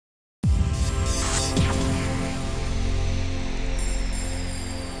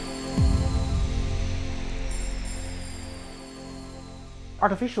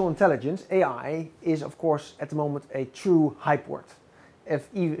Artificial intelligence, AI, is of course at the moment a true hype word. If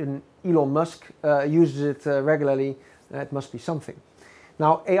even Elon Musk uses it regularly, it must be something.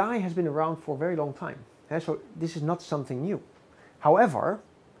 Now, AI has been around for a very long time, so this is not something new. However,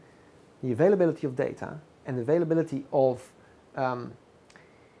 the availability of data and the availability of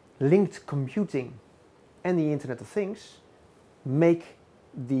linked computing and the Internet of Things make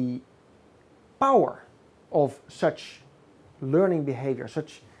the power of such learning behavior,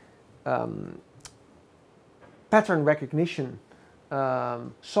 such pattern recognition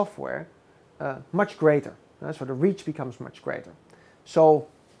software much greater. So the reach becomes much greater. So,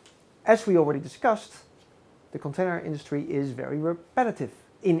 as we already discussed, the container industry is very repetitive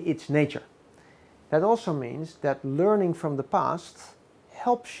in its nature. That also means that learning from the past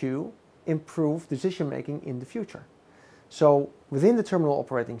helps you improve decision making in the future. So within the terminal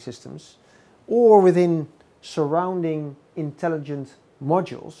operating systems or within surrounding intelligent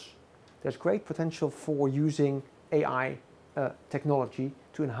modules, there's great potential for using AI technology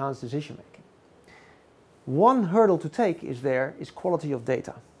to enhance decision making. One hurdle to take is quality of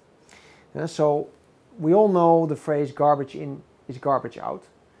data. So we all know the phrase garbage in is garbage out.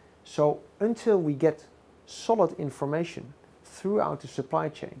 So until we get solid information throughout the supply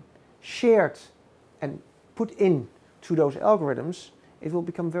chain, shared and put in to those algorithms, it will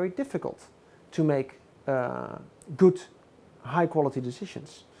become very difficult to make good, high quality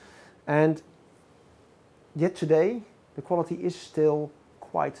decisions. And yet today, the quality is still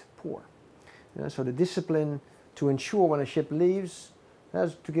quite poor. So the discipline to ensure when a ship leaves,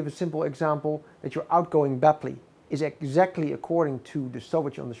 to give a simple example, that your outgoing BAPLI is exactly according to the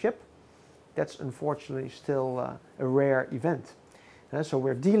stowage on the ship, that's unfortunately still a rare event. So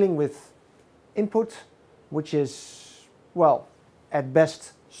we're dealing with input, which is, well, at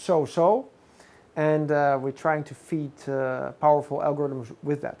best so-so, and we're trying to feed powerful algorithms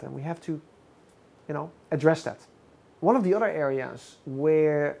with that, and we have to, address that. One of the other areas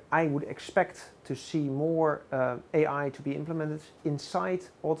where I would expect to see more AI to be implemented inside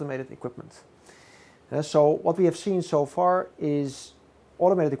automated equipment. So what we have seen so far is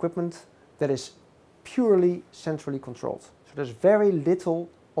automated equipment that is purely centrally controlled. So there's very little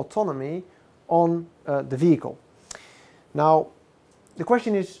autonomy on the vehicle. Now, the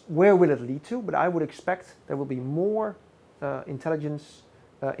question is, where will it lead to? But I would expect there will be more intelligence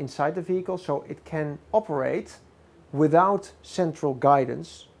inside the vehicle, so it can operate without central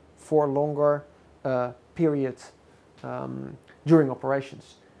guidance for a longer period during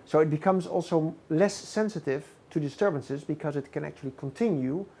operations. So it becomes also less sensitive to disturbances because it can actually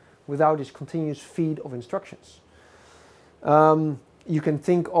continue without this continuous feed of instructions. You can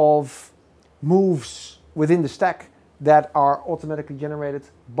think of moves within the stack that are automatically generated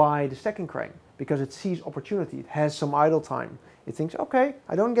by the stacking crane because it sees opportunity, it has some idle time. It thinks, okay,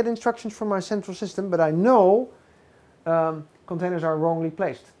 I don't get instructions from my central system, but I know containers are wrongly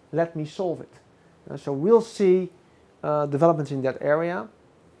placed. Let me solve it. So we'll see developments in that area.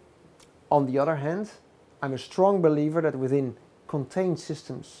 On the other hand, I'm a strong believer that within contained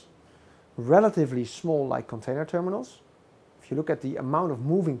systems, relatively small like container terminals, if you look at the amount of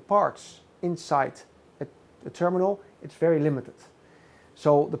moving parts inside a terminal, it's very limited.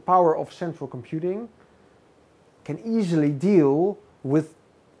 So the power of central computing can easily deal with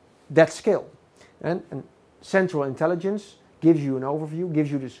that scale. And central intelligence gives you an overview,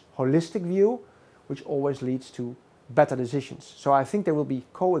 gives you this holistic view, which always leads to better decisions. So I think there will be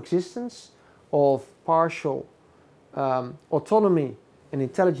coexistence of partial autonomy and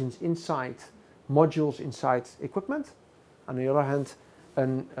intelligence inside modules, inside equipment. On the other hand,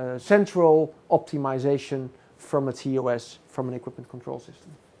 a central optimization from a TOS, from an equipment control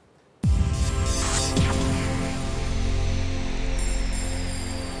system.